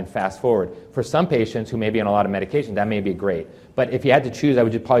gut in fast forward. For some patients who may be on a lot of medication, that may be great. But if you had to choose, I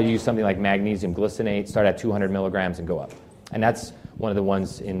would just probably use something like magnesium glycinate, start at 200 milligrams and go up. And that's one of the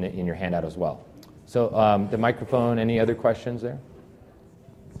ones in your handout as well. So the microphone, any other questions there?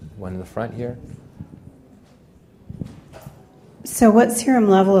 One in the front here. So what serum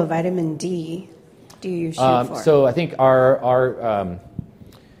level of vitamin D do you shoot for? So I think our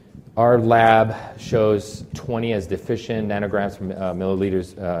lab shows 20 as deficient nanograms per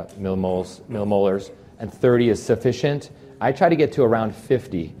milliliters, millimolars, and 30 is sufficient. I try to get to around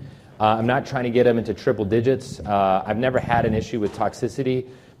 50. I'm not trying to get them into triple digits. I've never had an issue with toxicity.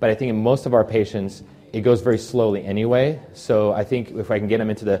 But I think in most of our patients, it goes very slowly anyway. So I think if I can get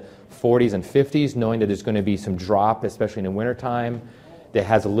them into the 40s and 50s, knowing that there's going to be some drop, especially in the wintertime, that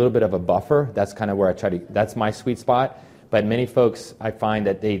has a little bit of a buffer, that's kind of where that's my sweet spot. But many folks, I find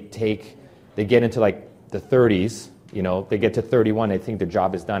that they get into like the 30s, they get to 31, they think their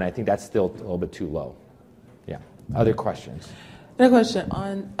job is done. I think that's still a little bit too low. Yeah. Other questions? Another question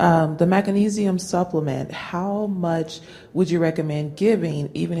on the magnesium supplement. How much would you recommend giving,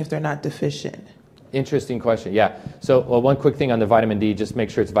 even if they're not deficient? Interesting question. Yeah. So, one quick thing on the vitamin D: just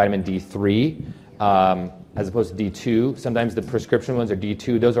make sure it's vitamin D3 as opposed to D2. Sometimes the prescription ones are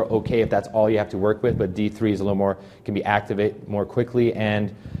D2. Those are okay if that's all you have to work with, but D3 is a little more, can be activated more quickly.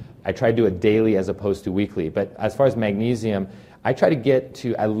 And I try to do it daily as opposed to weekly. But as far as magnesium, I try to get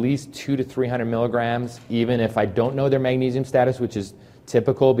to at least 200 to 300 milligrams, even if I don't know their magnesium status, which is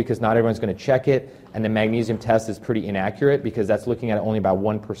typical because not everyone's going to check it, and the magnesium test is pretty inaccurate because that's looking at only about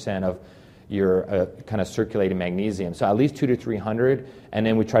 1% of your kind of circulating magnesium. So at least 200 to 300, and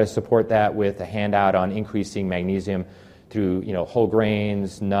then we try to support that with a handout on increasing magnesium through whole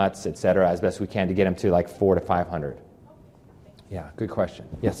grains, nuts, etc., as best we can to get them to like 400 to 500. Yeah, good question.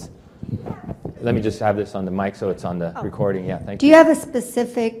 Yes. Let me just have this on the mic so it's on the recording. Yeah, thank you. Do you have a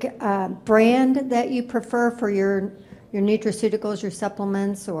specific brand that you prefer for your nutraceuticals, your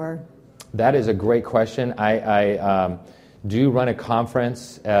supplements, or? That is a great question. I do run a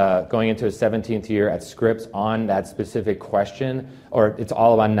conference going into a 17th year at Scripps on that specific question, or it's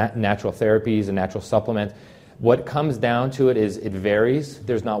all about natural therapies and natural supplements. What comes down to it is it varies.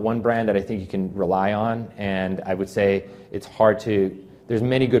 There's not one brand that I think you can rely on, and I would say it's hard to. There's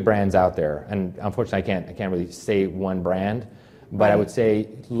many good brands out there, and unfortunately, I can't really say one brand. But right. I would say,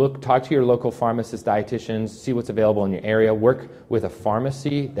 talk to your local pharmacists, dietitians, see what's available in your area. Work with a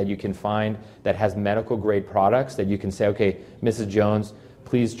pharmacy that you can find that has medical grade products that you can say, okay, Mrs. Jones,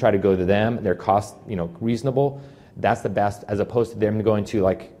 please try to go to them. Their cost, reasonable. That's the best, as opposed to them going to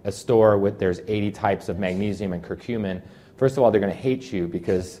like a store with there's 80 types of magnesium and curcumin. First of all, they're going to hate you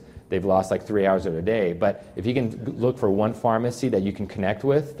because they've lost like 3 hours of their day. But if you can look for one pharmacy that you can connect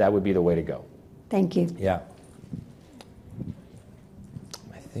with, that would be the way to go. Thank you. Yeah.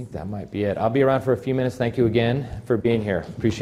 I think that might be it. I'll be around for a few minutes. Thank you again for being here. Appreciate it.